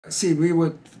See, we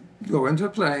would go into a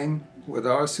plane with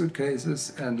our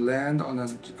suitcases and land on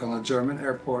a German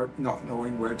airport not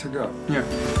knowing where to go. Yeah.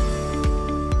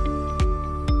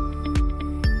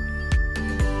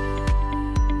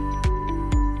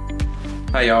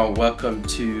 Hi y'all, welcome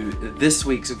to this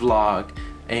week's vlog,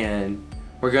 and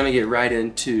we're gonna get right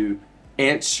into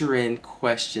answering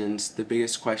questions, the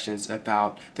biggest questions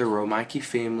about the Romeike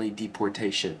family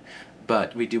deportation.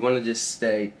 But we do want to just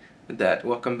state that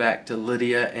welcome back to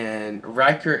Lydia and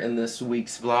Riker in this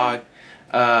week's vlog.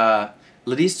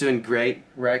 Lydia's doing great.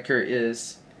 Riker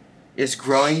is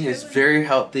growing. He's very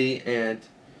healthy and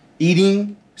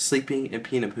eating, sleeping, and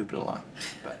peeing and pooping a lot.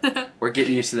 But we're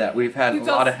getting used to that. We've had a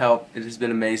lot of help. It has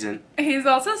been amazing. He's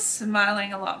also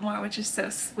smiling a lot more, which is so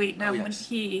sweet. Now, yes. when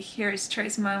he hears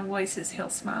Trey's mom voices, he'll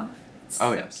smile. It's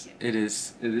Oh so yes, cute. it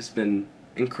is. It has been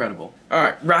incredible. All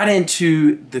right, right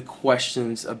into the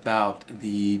questions about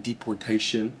the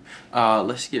deportation.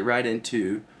 Let's get right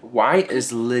into why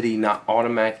is Lydia not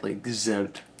automatically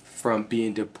exempt from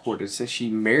being deported since she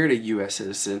married a U.S.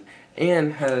 citizen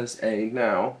and has a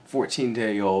now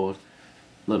 14-day-old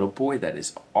little boy that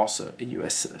is also a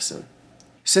U.S. citizen.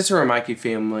 Since the Romeike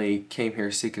family came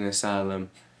here seeking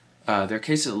asylum, their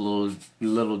case is a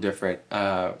little different.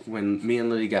 When me and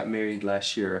Lydia got married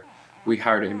last year, we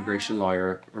hired an immigration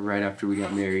lawyer right after we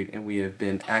got married, and we have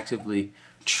been actively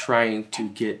trying to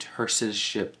get her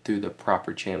citizenship through the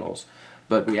proper channels.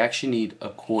 But we actually need the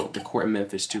court in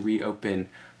Memphis to reopen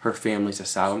her family's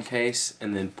asylum case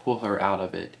and then pull her out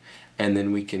of it, and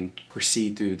then we can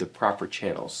proceed through the proper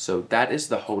channels. So that is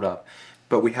the holdup,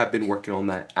 but we have been working on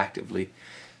that actively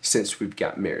since we've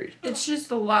got married. It's just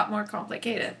a lot more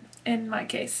complicated in my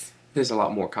case. It's a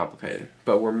lot more complicated,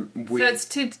 but So it's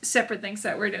two separate things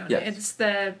that we're doing. Yes. It's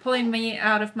the pulling me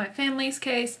out of my family's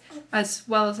case, as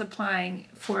well as applying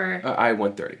for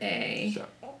I-130. a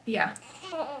yeah.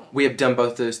 We have done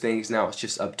both those things. Now it's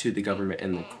just up to the government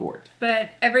and the court.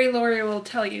 But every lawyer will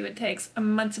tell you it takes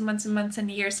months and months and months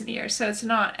and years. So it's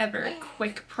not ever a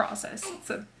quick process. It's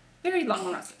a very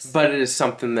long process. But it is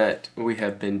something that we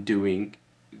have been doing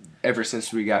ever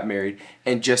since we got married.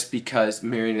 And just because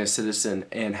marrying a citizen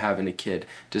and having a kid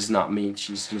does not mean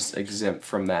she's just exempt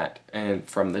from that and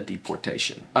from the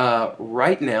deportation.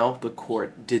 Right now, the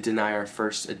court did deny our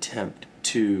first attempt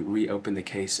to reopen the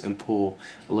case and pull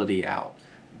Lydia out.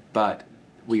 But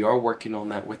we are working on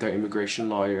that with our immigration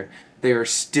lawyer. They are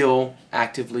still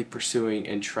actively pursuing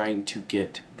and trying to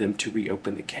get them to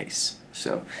reopen the case.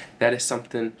 So that is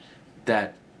something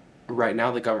that right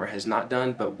now the government has not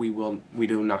done, but we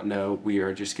do not know. We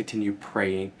are just continue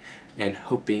praying and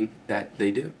hoping that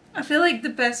they do. I feel like the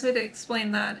best way to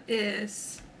explain that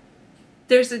is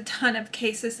there's a ton of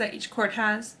cases that each court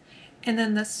has, and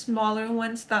then the smaller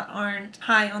ones that aren't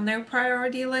high on their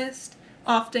priority list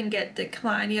often get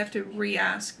declined. You have to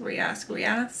re-ask.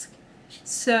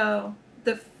 So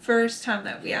the first time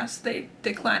that we asked, they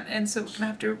declined, and so we're gonna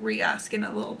have to re-ask in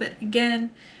a little bit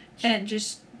again and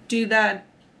just do that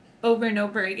over and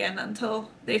over again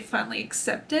until they finally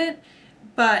accept it.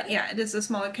 But yeah, it is a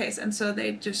smaller case, and so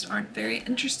they just aren't very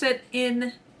interested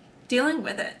in dealing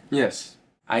with it. Yes.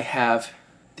 I have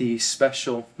the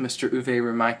special Mr. Uwe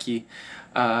Romeike,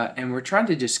 and we're trying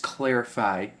to just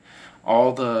clarify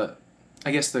all the,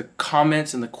 I guess, the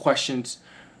comments and the questions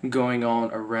going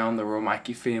on around the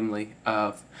Romeike family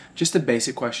of just the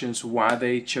basic questions: why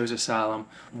they chose asylum,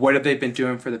 what have they been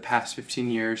doing for the past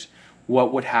 15 years,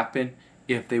 what would happen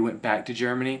if they went back to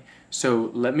Germany.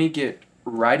 So let me get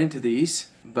right into these,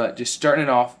 but just starting it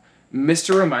off,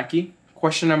 Mr. Romeike,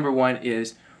 question number one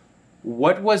is,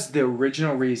 what was the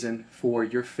original reason for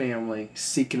your family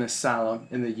seeking asylum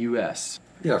in the U.S.?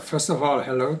 Yeah, first of all,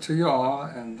 hello to you all,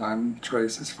 and I'm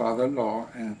Trace's father-in-law.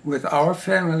 And with our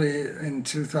family in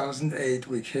 2008,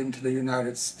 we came to the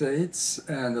United States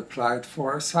and applied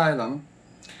for asylum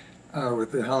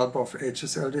with the help of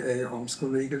HSLDA,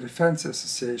 Homeschool Legal Defense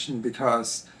Association,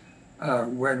 because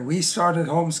when we started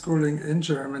homeschooling in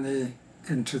Germany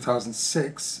in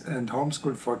 2006 and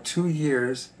homeschooled for 2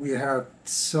 years, we had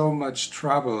so much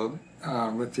trouble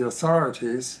with the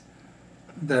authorities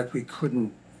that we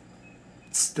couldn't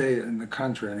stay in the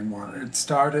country anymore. It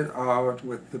started out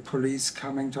with the police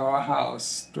coming to our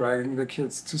house, dragging the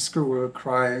kids to school,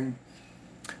 crying.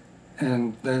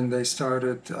 And then they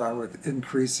started with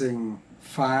increasing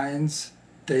fines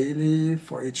daily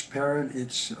for each parent,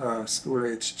 each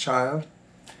school-age child,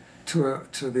 to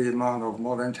the amount of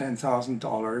more than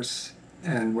 $10,000.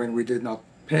 And when we did not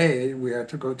pay, we had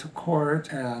to go to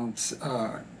court and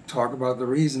talk about the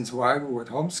reasons why we would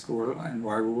homeschool and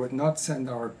why we would not send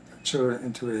our children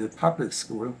into a public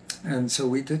school. And so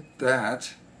we did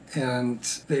that, and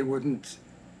they wouldn't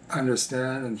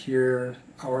understand and hear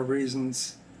our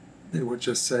reasons, they would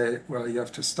just say, well, you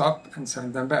have to stop and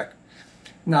send them back.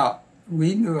 Now,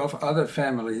 we knew of other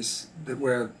families that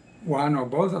where one or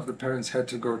both of the parents had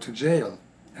to go to jail.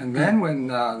 And then when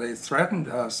they threatened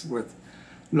us with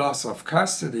loss of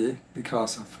custody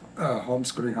because of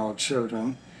homeschooling our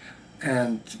children,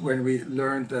 and when we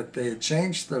learned that they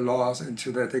changed the laws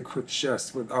into that they could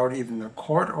just, without even a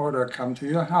court order, come to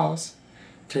your house,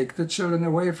 take the children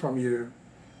away from you,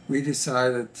 we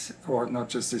decided, or not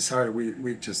just decided,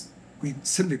 we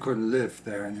simply couldn't live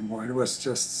there anymore. It was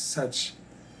just such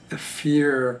a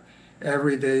fear,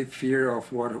 everyday fear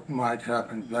of what might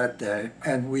happen that day.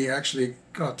 And we actually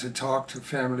got to talk to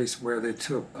families where they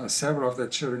took several of their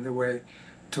children away,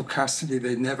 took custody.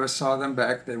 They never saw them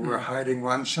back. They were hiding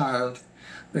one child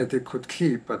that they could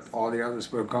keep, but all the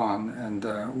others were gone,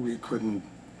 and we couldn't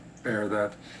bear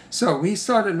that. So we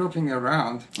started looking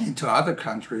around into other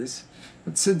countries.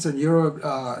 But since in Europe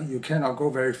you cannot go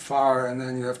very far and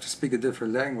then you have to speak a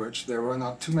different language, there were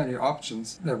not too many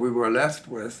options that we were left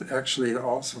with. Actually,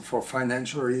 also for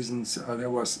financial reasons, there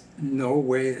was no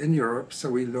way in Europe, so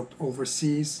we looked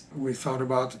overseas. We thought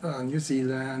about New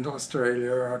Zealand,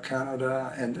 Australia,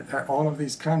 Canada, and all of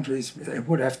these countries. It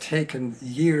would have taken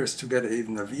years to get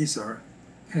even a visa,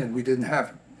 and we didn't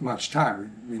have much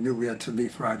time. We knew we had to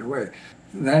leave right away.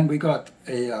 Then we got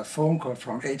a phone call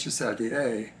from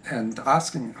HSLDA and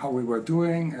asking how we were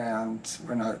doing, and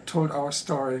when I told our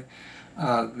story,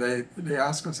 they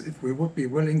asked us if we would be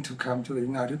willing to come to the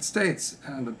United States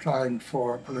and applying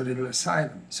for political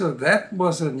asylum. So that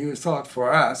was a new thought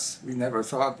for us. We never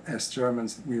thought as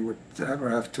Germans we would ever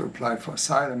have to apply for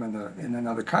asylum in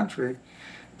another country.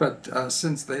 But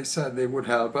since they said they would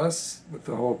help us with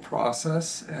the whole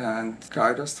process and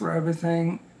guide us through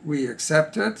everything, we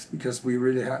accepted because we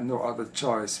really had no other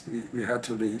choice. We had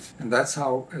to leave. And that's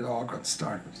how it all got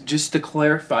started. Just to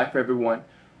clarify for everyone,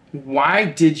 why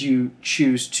did you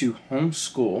choose to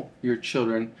homeschool your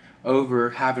children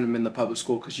over having them in the public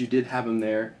school? Because you did have them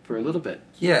there for a little bit.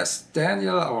 Yes,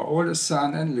 Daniel, our oldest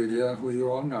son, and Lydia, who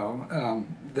you all know,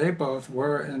 they both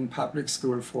were in public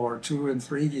school for 2 and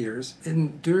 3 years.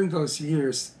 During those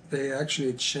years, they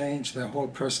actually changed, their whole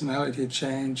personality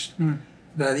changed.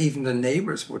 That even the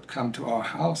neighbors would come to our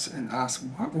house and ask,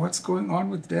 what's going on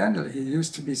with Daniel? He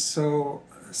used to be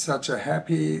such a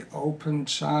happy, open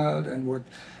child and would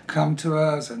come to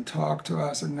us and talk to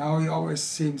us, and now he always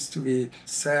seems to be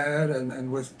sad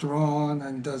and withdrawn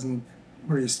and doesn't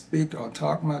really speak or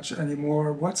talk much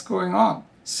anymore. What's going on?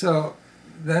 So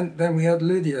then we had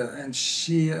Lydia, and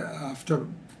she, after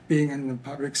being in the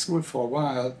public school for a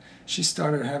while, she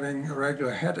started having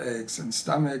regular headaches and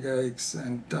stomach aches,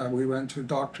 and we went to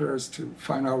doctors to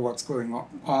find out what's going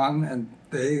on, and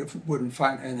they wouldn't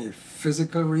find any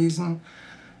physical reason.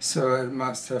 So it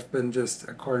must have been just,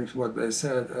 according to what they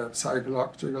said, a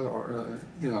psychological or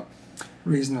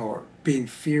reason, or being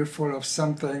fearful of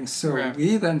something. So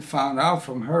we then found out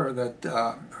from her that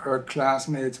her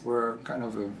classmates were kind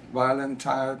of a violent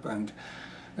type, and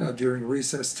during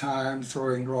recess time,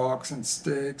 throwing rocks and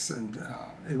sticks, and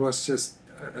it was just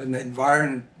an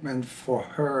environment for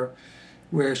her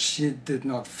where she did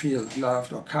not feel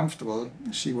loved or comfortable.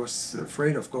 She was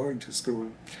afraid of going to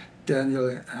school.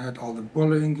 Daniel had all the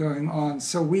bullying going on,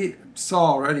 so we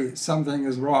saw already something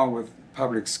is wrong with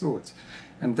public schools.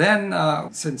 And then,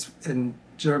 since in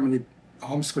Germany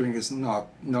homeschooling is not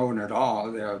known at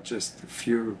all, there are just a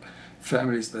few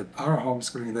families that are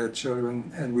homeschooling their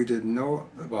children, and we didn't know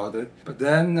about it. But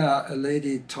then a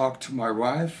lady talked to my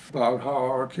wife about how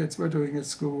our kids were doing at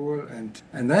school, and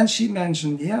then she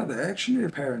mentioned, yeah, there are actually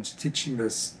parents teaching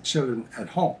this children at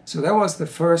home. So that was the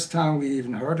first time we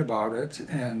even heard about it,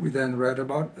 and we then read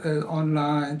about it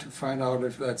online to find out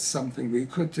if that's something we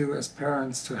could do as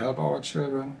parents to help our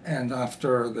children. And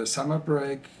after the summer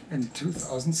break in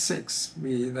 2006,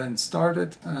 we then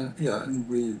started, and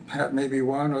we had maybe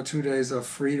 1 or 2 days of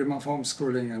freedom of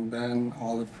homeschooling, and then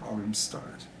all the problems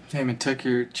started. Came and took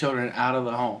your children out of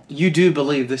the home. You do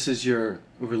believe this is your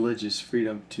religious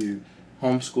freedom to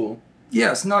homeschool?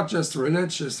 Yes, not just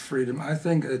religious freedom. I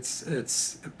think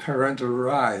it's a parental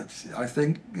right. I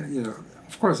think,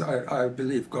 of course, I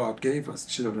believe God gave us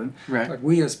children, but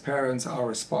we as parents are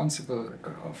responsible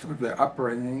for their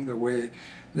upbringing, the way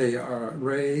they are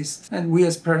raised, and we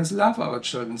as parents love our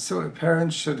children. So a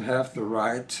parent should have the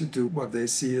right to do what they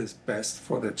see as best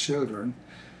for their children,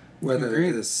 whether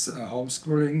it is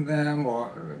homeschooling them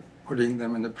or putting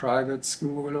them in a private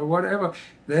school or whatever.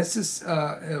 This is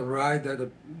a right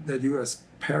that you as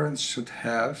parents should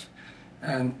have,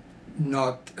 and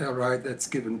not a right that's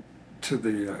given to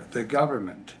the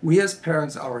government. We as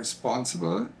parents are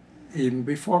responsible even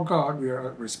before God, we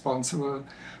are responsible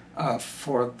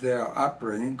for their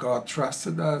upbringing. God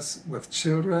trusted us with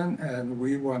children, and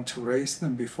we want to raise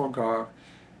them before God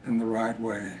in the right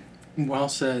way. Well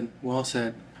said. Well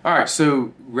said. All right,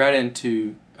 so right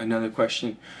into another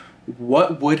question.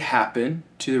 What would happen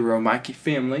to the Romeike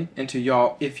family and to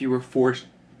y'all if you were forced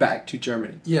back to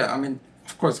Germany? Yeah, I mean,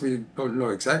 of course, we don't know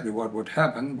exactly what would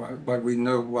happen, but we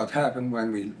know what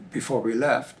happened before we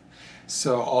left.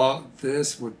 So all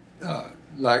this would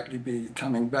likely be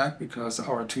coming back because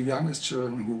our two youngest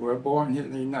children who were born here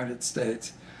in the United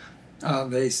States,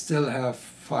 they still have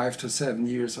 5 to 7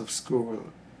 years of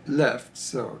school left.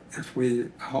 So if we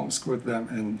homeschooled them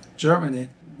in Germany,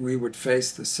 we would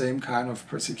face the same kind of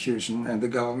persecution, and the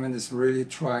government is really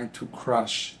trying to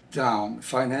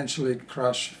financially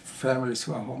crush families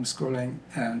who are homeschooling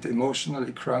and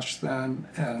emotionally crush them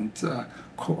and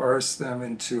coerce them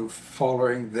into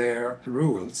following their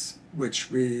rules, which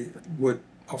we would,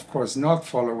 of course, not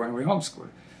follow when we homeschool.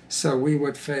 So we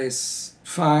would face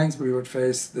fines, we would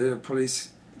face the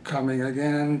police coming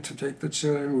again to take the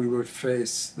children, we would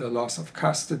face the loss of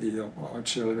custody of our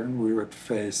children, we would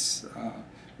face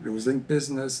losing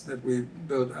business that we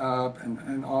built up,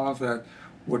 and all of that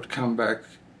would come back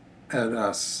at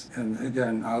us. And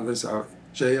again, others are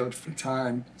jailed for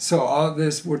time. So all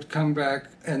this would come back,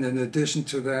 and in addition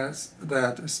to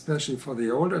that, especially for the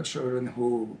older children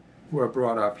who were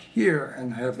brought up here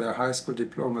and have their high school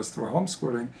diplomas through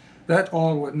homeschooling, that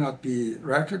all would not be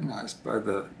recognized by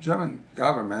the German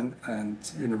government and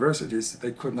universities.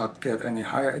 They could not get any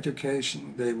higher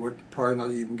education. They would probably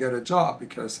not even get a job,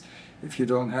 because if you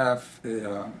don't have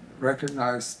a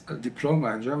recognized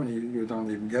diploma in Germany, you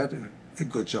don't even get a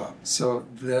good job. So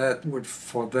that would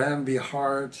for them be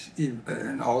hard,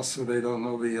 and also they don't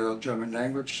know the German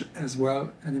language as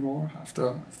well anymore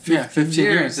after 15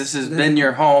 years. This has been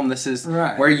your home. This is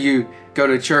where you go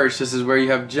to church. This is where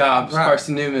you have jobs.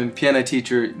 Carson Newman, piano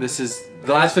teacher. This is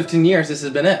the last 15 years. This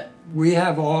has been it. We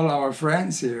have all our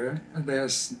friends here.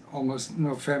 There's almost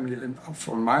no family,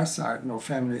 from my side, no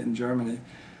family in Germany.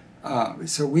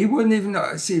 So we wouldn't even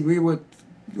know. See, we would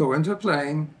go into a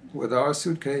plane with our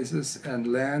suitcases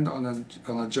and land on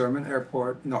a German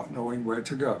airport not knowing where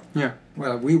to go. Yeah.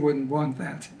 Well, we wouldn't want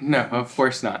that. No, of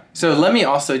course not. So let me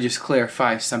also just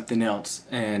clarify something else.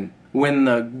 And when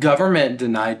the government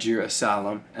denied your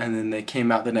asylum and then they came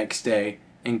out the next day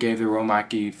and gave the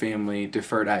Romeike family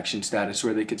deferred action status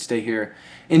where they could stay here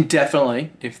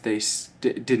indefinitely if they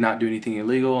did not do anything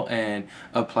illegal and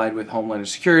applied with Homeland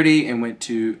Security and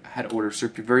had order of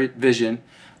supervision,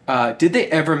 did they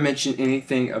ever mention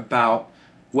anything about,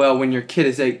 well, when your kid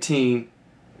is 18,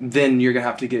 then you're going to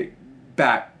have to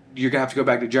go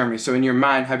back to Germany? So in your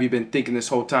mind, have you been thinking this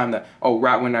whole time that, oh,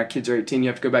 right when our kids are 18, you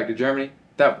have to go back to Germany?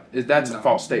 That's a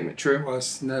false statement, true? It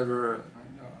was never,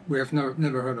 we have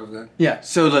never heard of that. Yeah,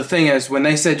 so the thing is, when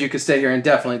they said you could stay here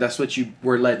indefinitely, that's what you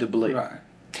were led to believe. Right.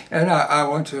 And I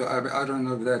want to, I don't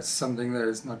know if that's something that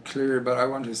is not clear, but I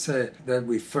want to say that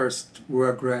we first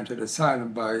were granted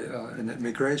asylum by an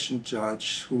immigration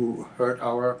judge who heard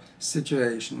our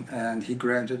situation, and he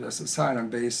granted us asylum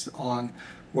based on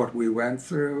what we went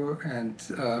through and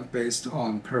based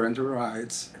on parental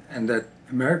rights, and that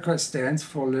America stands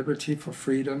for liberty, for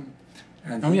freedom,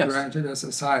 and he granted us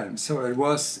asylum. So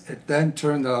it then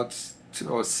turned out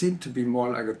or seemed to be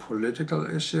more like a political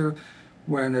issue,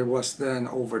 when it was then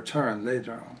overturned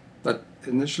later on. But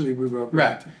initially we were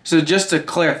granted. Right. So just to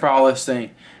clarify all this thing,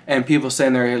 and people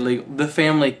saying they're illegal, the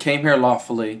family came here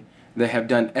lawfully. They have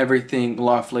done everything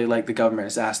lawfully like the government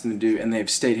has asked them to do, and they've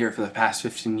stayed here for the past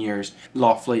 15 years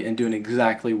lawfully and doing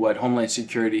exactly what Homeland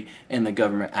Security and the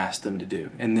government asked them to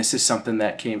do. And this is something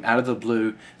that came out of the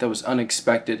blue, that was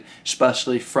unexpected,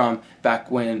 especially from back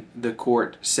when the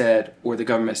court said, or the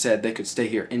government said, they could stay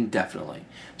here indefinitely.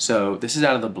 So this is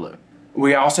out of the blue.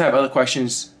 We also have other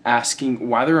questions asking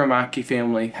why the Romeike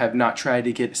family have not tried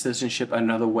to get citizenship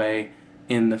another way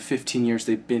in the 15 years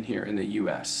they've been here in the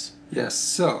U.S. Yes,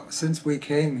 so since we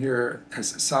came here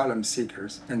as asylum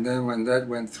seekers, and then when that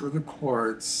went through the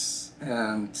courts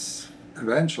and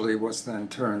eventually was then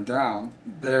turned down,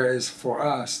 there is for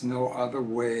us no other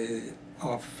way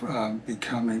of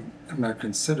becoming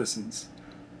American citizens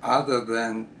other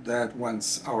than that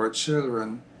once our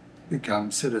children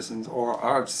become citizens or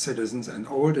are citizens and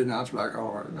old enough, like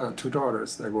our two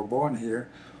daughters, they were born here,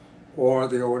 or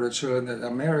the older children that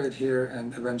are married here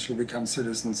and eventually become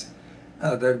citizens,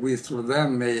 that we through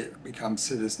them may become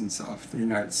citizens of the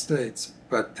United States.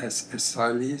 But as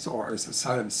asylees or as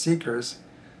asylum seekers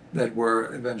that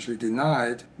were eventually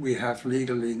denied, we have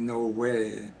legally no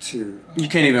way to... You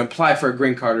can't even apply for a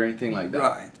green card or anything like that.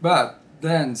 Right, but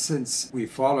then, since we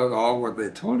followed all what they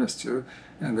told us to,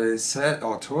 and they said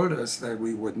or told us that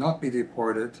we would not be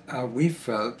deported, we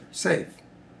felt safe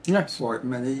for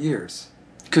many years.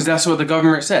 Because that's what the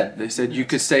government said. They said you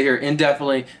could stay here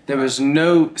indefinitely. There was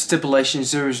no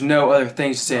stipulations. There was no other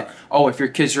things to say, oh, if your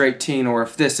kids are 18 or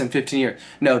if this in 15 years.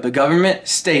 No, the government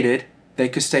stated they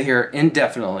could stay here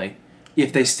indefinitely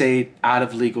if they stayed out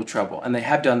of legal trouble. And they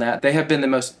have done that. They have been the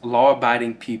most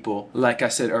law-abiding people. Like I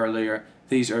said earlier,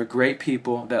 these are great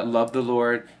people that love the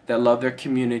Lord, that love their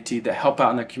community, that help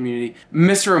out in their community.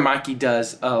 Mr. Romeike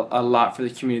does a lot for the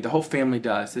community. The whole family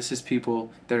does. This is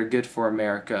people that are good for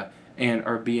America and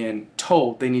are being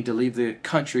told they need to leave the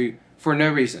country for no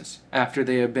reasons after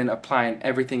they have been applying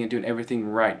everything and doing everything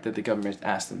right that the government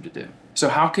asked them to do. So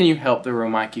how can you help the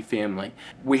Romeike family?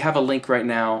 We have a link right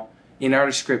now in our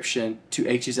description to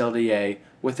HSLDA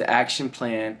with the action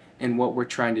plan and what we're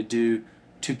trying to do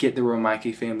to get the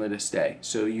Romeike family to stay.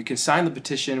 So you can sign the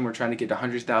petition. We're trying to get to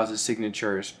 100,000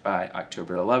 signatures by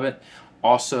October 11th.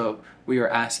 Also, we are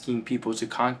asking people to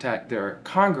contact their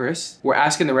Congress. We're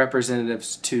asking the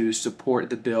representatives to support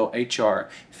the bill HR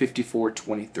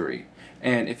 5423.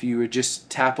 And if you would just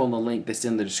tap on the link that's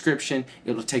in the description,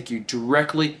 it'll take you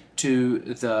directly to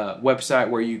the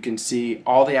website where you can see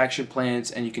all the action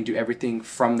plans and you can do everything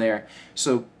from there.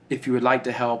 So if you would like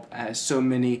to help, as so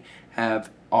many have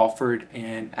offered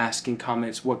and asking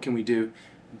comments, what can we do?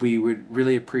 We would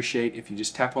really appreciate if you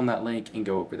just tap on that link and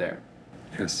go over there.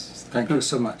 Yes, thank you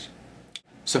so much.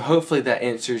 So hopefully that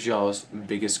answers y'all's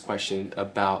biggest question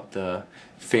about the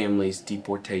family's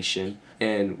deportation.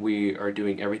 And we are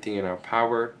doing everything in our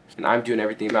power. And I'm doing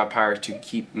everything in my power to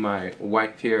keep my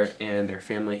wife here and their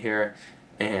family here.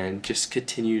 And just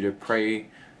continue to pray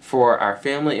for our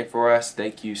family and for us.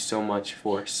 Thank you so much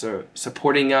for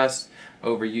supporting us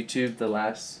over YouTube the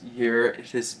last year. It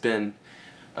has been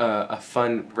a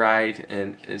fun ride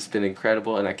and it's been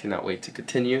incredible, and I cannot wait to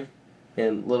continue.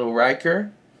 And little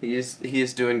Riker, he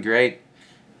is doing great.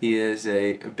 He is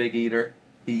a big eater.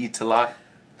 He eats a lot.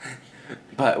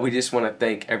 But we just want to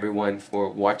thank everyone for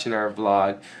watching our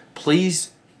vlog.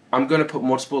 Please, I'm going to put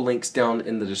multiple links down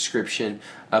in the description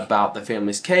about the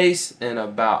family's case and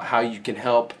about how you can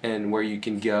help and where you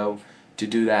can go to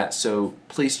do that. So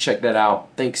please check that out.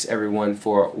 Thanks everyone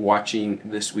for watching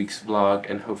this week's vlog,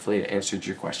 and hopefully it answered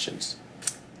your questions.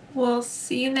 We'll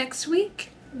see you next week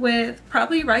with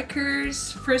probably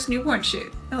Riker's first newborn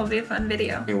shoot. It'll be a fun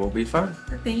video. It will be fun.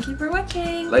 Thank you for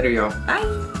watching. Later, y'all.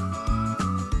 Bye.